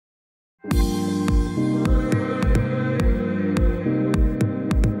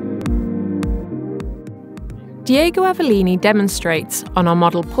Diego Avellini demonstrates, on our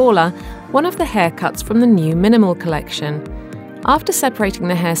model Paula, one of the haircuts from the new Minimal collection. After separating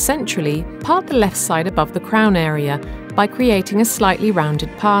the hair centrally, part the left side above the crown area by creating a slightly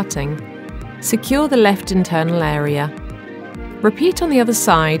rounded parting. Secure the left internal area. Repeat on the other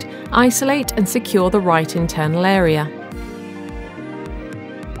side, isolate and secure the right internal area.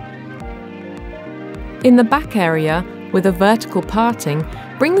 In the back area, with a vertical parting,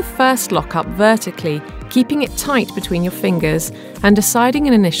 bring the first lock up vertically, keeping it tight between your fingers and deciding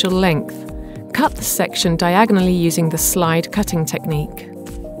an initial length. Cut the section diagonally using the slide cutting technique.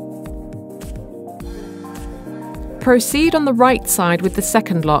 Proceed on the right side with the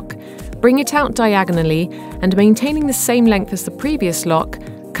second lock. Bring it out diagonally and, maintaining the same length as the previous lock,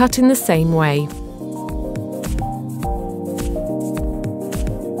 cut in the same way.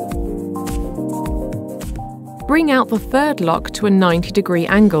 Bring out the third lock to a 90-degree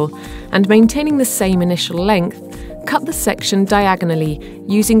angle and, maintaining the same initial length, cut the section diagonally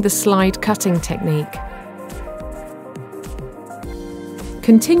using the slide cutting technique.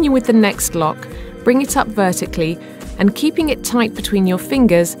 Continue with the next lock, bring it up vertically and, keeping it tight between your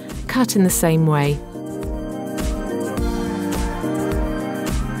fingers, cut in the same way.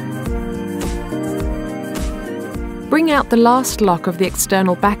 Bring out the last lock of the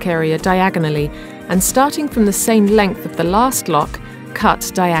external back area diagonally and, starting from the same length of the last lock,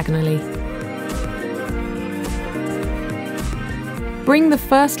 cut diagonally. Bring the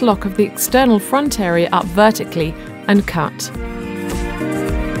first lock of the external front area up vertically and cut.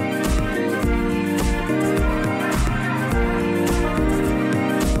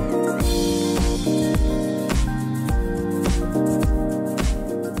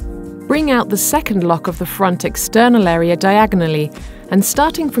 Bring out the second lock of the front external area diagonally and,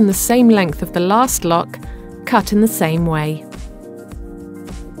 starting from the same length of the last lock, cut in the same way.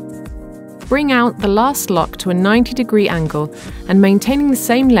 Bring out the last lock to a 90-degree angle and, maintaining the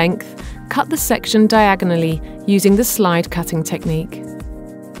same length, cut the section diagonally using the slide cutting technique.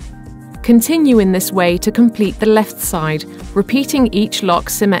 Continue in this way to complete the left side, repeating each lock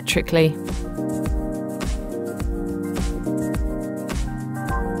symmetrically.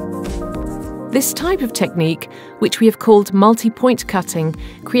 This type of technique, which we have called multi-point cutting,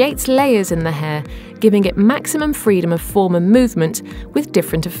 creates layers in the hair, giving it maximum freedom of form and movement with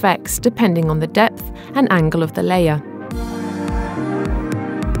different effects depending on the depth and angle of the layer.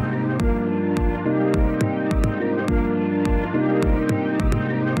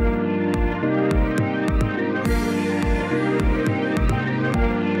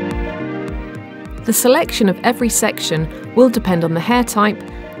 The selection of every section will depend on the hair type,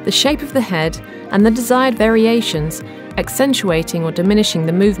 the shape of the head and the desired variations, accentuating or diminishing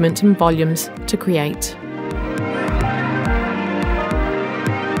the movement and volumes to create.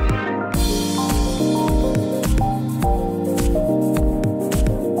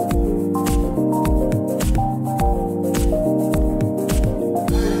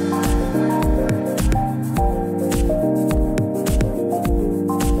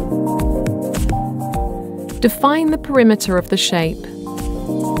 Define the perimeter of the shape.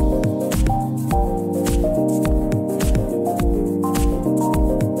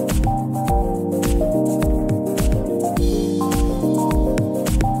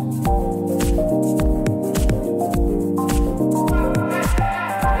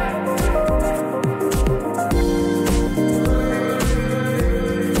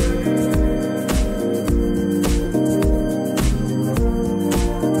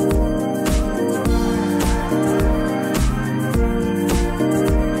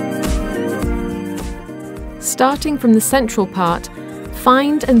 Starting from the central part,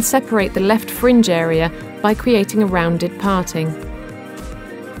 find and separate the left fringe area by creating a rounded parting.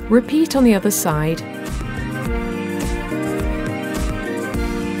 Repeat on the other side.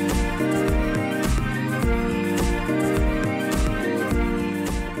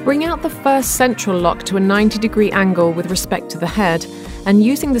 Bring out the first central lock to a 90-degree angle with respect to the head and,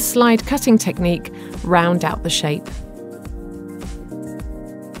 using the slide cutting technique, round out the shape.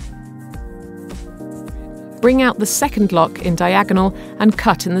 Bring out the second lock in diagonal and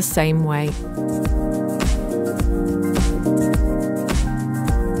cut in the same way.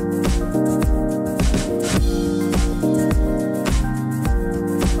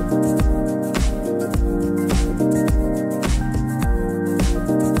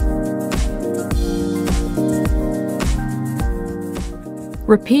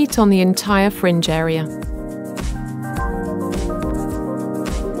 Repeat on the entire fringe area.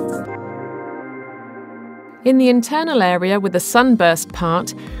 In the internal area with the sunburst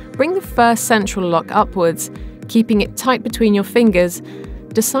part, bring the first central lock upwards, keeping it tight between your fingers.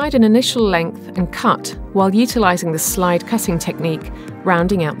 Decide an initial length and cut while utilising the slide cutting technique,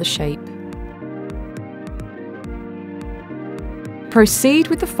 rounding out the shape. Proceed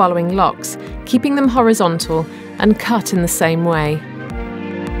with the following locks, keeping them horizontal, and cut in the same way.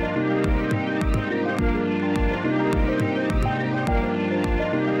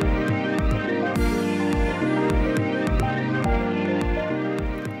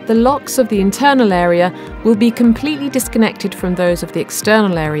 The locks of the internal area will be completely disconnected from those of the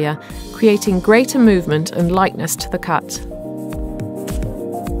external area, creating greater movement and lightness to the cut.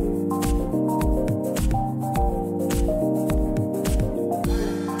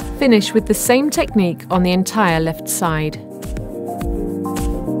 Finish with the same technique on the entire left side.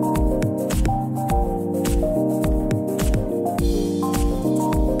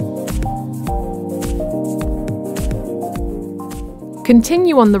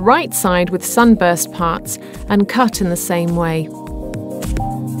 Continue on the right side with sunburst parts and cut in the same way.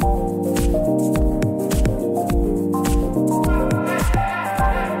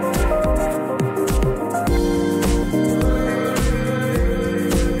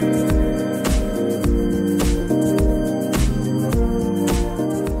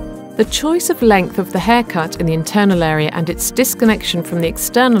 The choice of length of the haircut in the internal area and its disconnection from the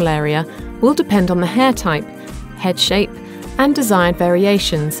external area will depend on the hair type, head shape, and desired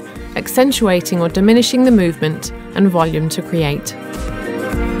variations, accentuating or diminishing the movement and volume to create.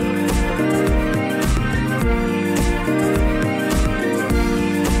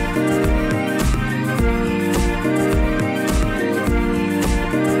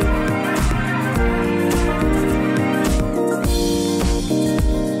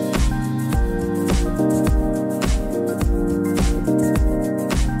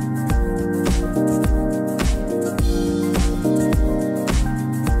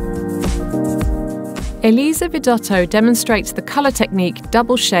 Elisa Vidotto demonstrates the colour technique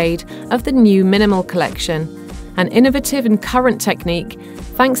double shade of the new Minimal collection, an innovative and current technique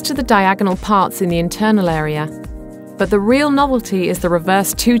thanks to the diagonal parts in the internal area. But the real novelty is the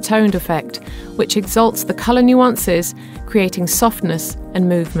reverse two-toned effect, which exalts the colour nuances, creating softness and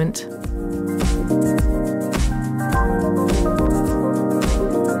movement.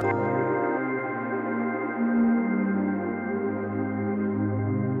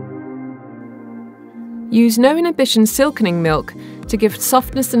 Use no inhibition silkening milk to give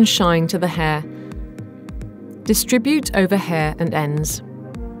softness and shine to the hair. Distribute over hair and ends.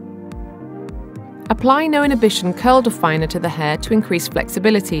 Apply no inhibition curl definer to the hair to increase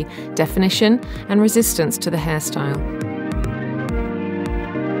flexibility, definition and resistance to the hairstyle.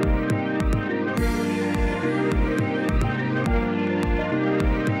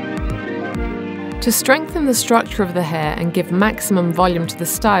 To strengthen the structure of the hair and give maximum volume to the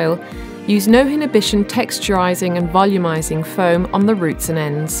style, use no inhibition texturizing and volumizing foam on the roots and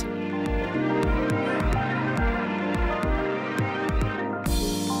ends.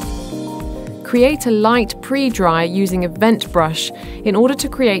 Create a light pre-dry using a vent brush in order to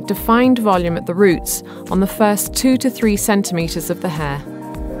create defined volume at the roots on the first 2 to 3 centimeters of the hair.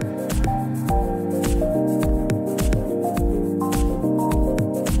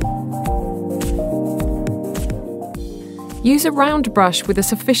 Use a round brush with a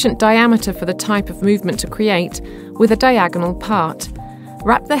sufficient diameter for the type of movement to create, with a diagonal part.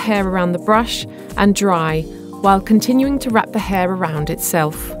 Wrap the hair around the brush and dry, while continuing to wrap the hair around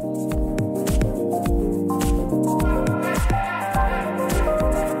itself.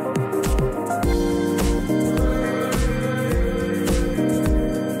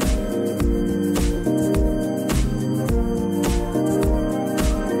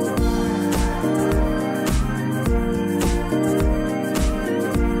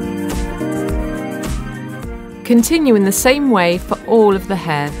 Continue in the same way for all of the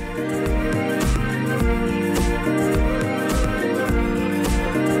hair.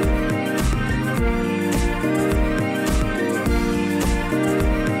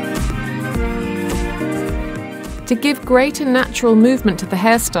 To give greater natural movement to the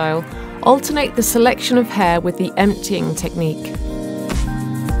hairstyle, alternate the selection of hair with the emptying technique.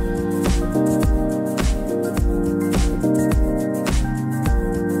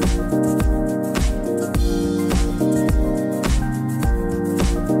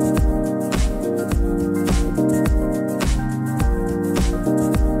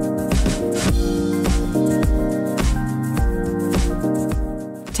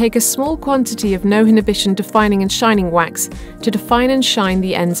 Take a small quantity of no inhibition defining and shining wax to define and shine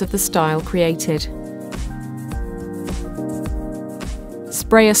the ends of the style created.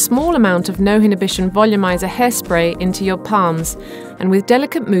 Spray a small amount of no inhibition volumizer hairspray into your palms and with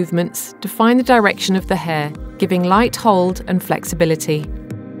delicate movements, define the direction of the hair, giving light hold and flexibility.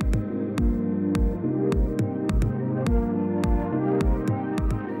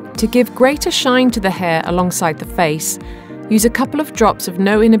 To give greater shine to the hair alongside the face, use a couple of drops of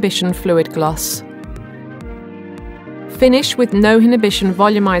No Inhibition Fluid Gloss. Finish with No Inhibition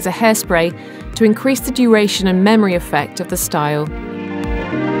Volumizer Hairspray to increase the duration and memory effect of the style.